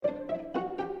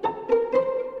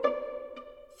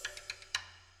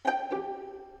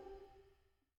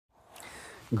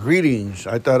Greetings.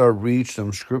 I thought I'd read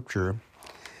some scripture.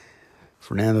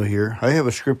 Fernando here. I have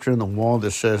a scripture on the wall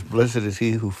that says, "Blessed is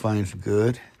he who finds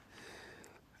good."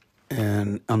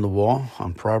 And on the wall,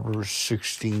 on Proverbs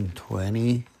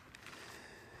 16:20.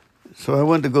 So I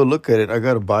went to go look at it. I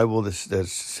got a Bible it's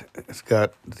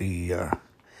got the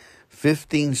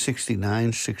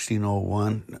 1569,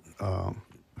 1601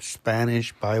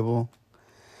 Spanish Bible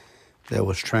that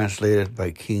was translated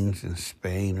by kings in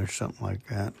Spain or something like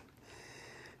that.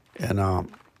 And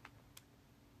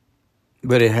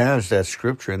but it has that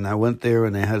scripture, and I went there,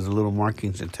 and it has the little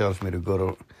markings that tells me to go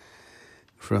to.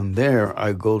 From there,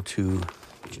 I go to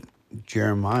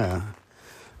Jeremiah,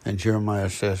 and Jeremiah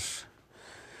says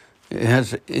it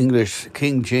has English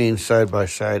King James side by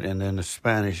side, and then the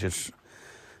Spanish is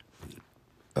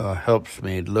helps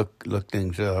me look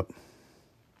things up.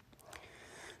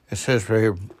 It says right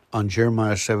here on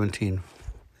Jeremiah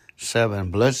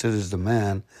 17:7, "Blessed is the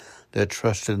man that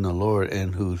trusted in the Lord,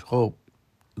 and whose hope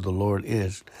the Lord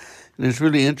is." And it's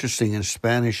really interesting. In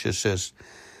Spanish, it says,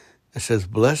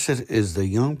 "Blessed is the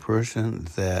young person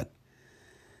that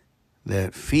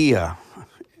fia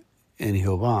in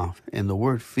Jehová." And the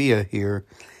word fia here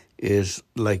is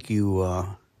like you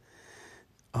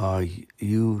have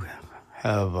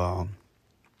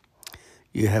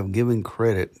given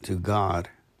credit to God,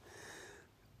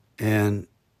 and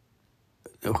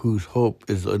whose hope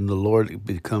is in the Lord. It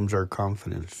becomes our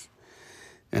confidence.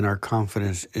 And our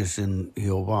confidence is in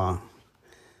Jehovah,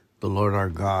 the Lord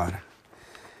our God.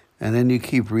 And then you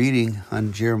keep reading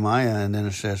on Jeremiah, and then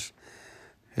it's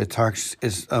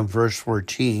on verse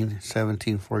 14,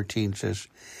 17:14 says,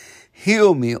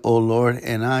 "Heal me, O Lord,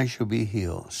 and I shall be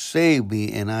healed. Save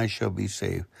me, and I shall be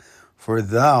saved. For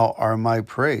thou art my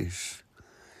praise."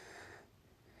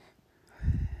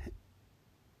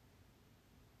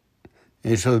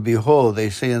 And so, behold,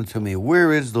 they say unto me,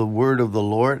 "Where is the word of the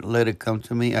Lord? Let it come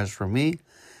to me. As for me,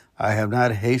 I have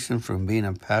not hastened from being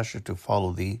a pastor to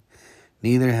follow thee,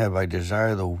 neither have I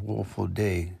desired the woeful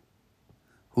day.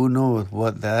 Who knoweth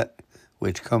what that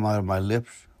which come out of my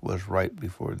lips was right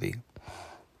before thee?"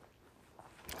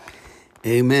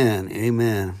 Amen,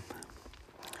 amen.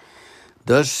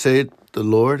 "Thus saith the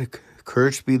Lord,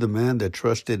 cursed be the man that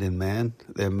trusted in man,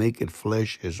 that maketh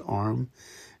flesh his arm,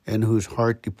 and whose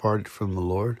heart departed from the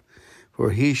Lord.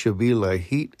 For he shall be like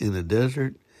heat in the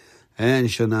desert, and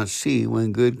shall not see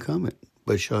when good cometh,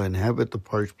 but shall inhabit the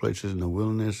parched places in the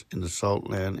wilderness, in the salt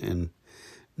land, and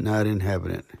not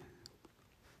inhabit it.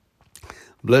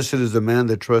 Blessed is the man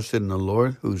that trusted in the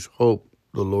Lord, whose hope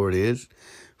the Lord is.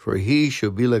 For he shall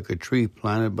be like a tree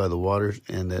planted by the waters,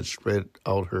 and that spread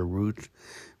out her roots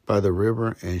by the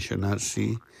river, and shall not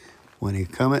see when he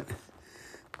cometh,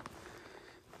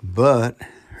 but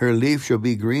her leaf shall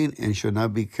be green, and shall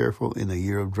not be careful in the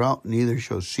year of drought, neither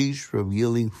shall cease from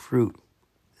yielding fruit."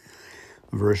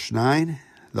 Verse 9,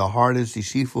 "The heart is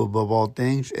deceitful above all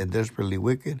things, and desperately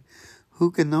wicked. Who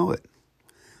can know it?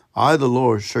 I, the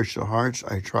Lord, search the hearts,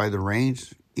 I try the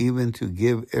reins, even to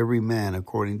give every man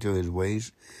according to his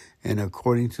ways, and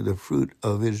according to the fruit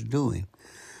of his doing."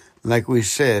 Like we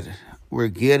said, we're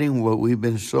getting what we've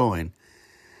been sowing.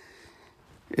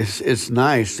 It's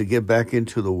nice to get back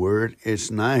into the Word.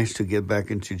 It's nice to get back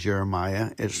into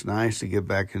Jeremiah. It's nice to get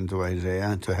back into Isaiah,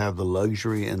 and to have the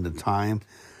luxury and the time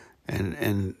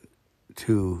and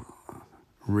to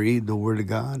read the Word of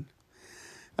God.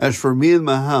 "As for me and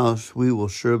my house, we will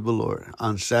serve the Lord."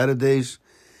 On Saturdays,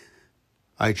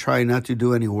 I try not to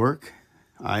do any work.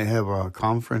 I have a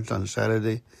conference on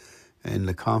Saturday, and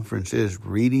the conference is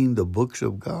reading the books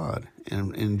of God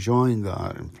and enjoying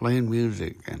God and playing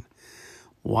music and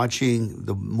watching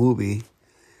the movie,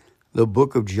 The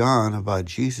Book of John, about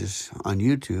Jesus on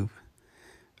YouTube,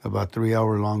 about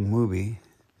 3-hour-long movie,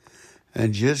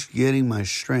 and just getting my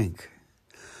strength.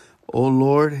 "O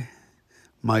Lord,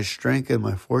 my strength and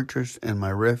my fortress and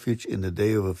my refuge in the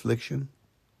day of affliction."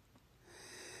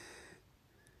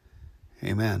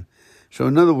 Amen. So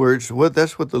in other words,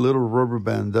 that's what the little rubber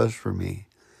band does for me.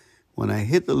 When I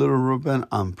hit the little rubber band,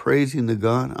 I'm praising the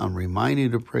God. I'm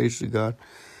reminding to praise the God.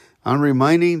 I'm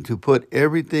reminding to put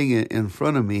everything in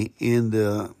front of me in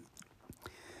the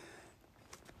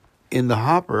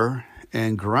hopper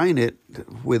and grind it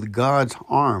with God's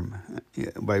arm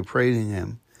by praising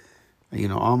Him.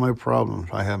 All my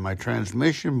problems. I had my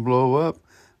transmission blow up.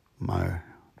 My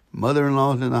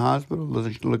mother-in-law's in the hospital.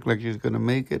 Doesn't look like she's going to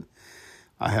make it.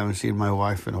 I haven't seen my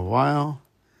wife in a while.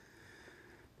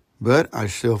 But I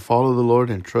still follow the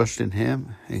Lord and trust in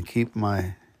Him and keep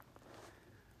my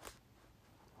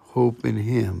hope in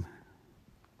Him.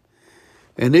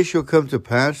 "And it shall come to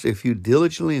pass, if you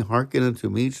diligently hearken unto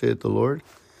me, saith the Lord,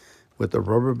 with the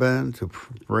rubber band to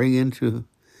bring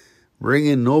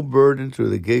in no burden to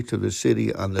the gates of the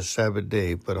city on the Sabbath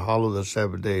day, but hallow the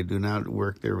Sabbath day, do not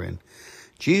work therein.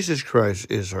 Jesus Christ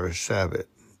is our Sabbath.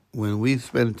 When we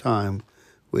spend time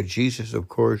with Jesus, of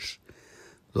course,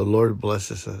 the Lord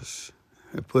blesses us.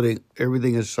 Putting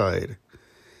everything aside,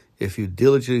 if you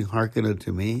diligently hearken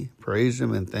unto me, praise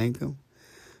him and thank him.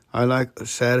 I like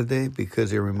Saturday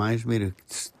because it reminds me to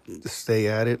stay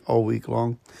at it all week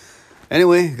long.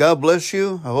 Anyway, God bless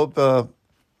you. I hope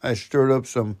I stirred up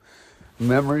some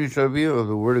memories of you of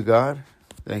the Word of God.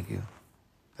 Thank you.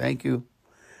 Thank you.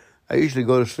 I usually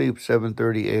go to sleep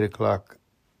 7:30, 8 o'clock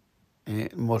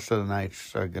most of the nights,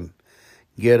 so I can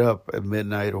get up at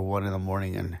midnight or 1 in the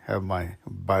morning and have my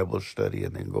Bible study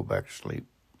and then go back to sleep.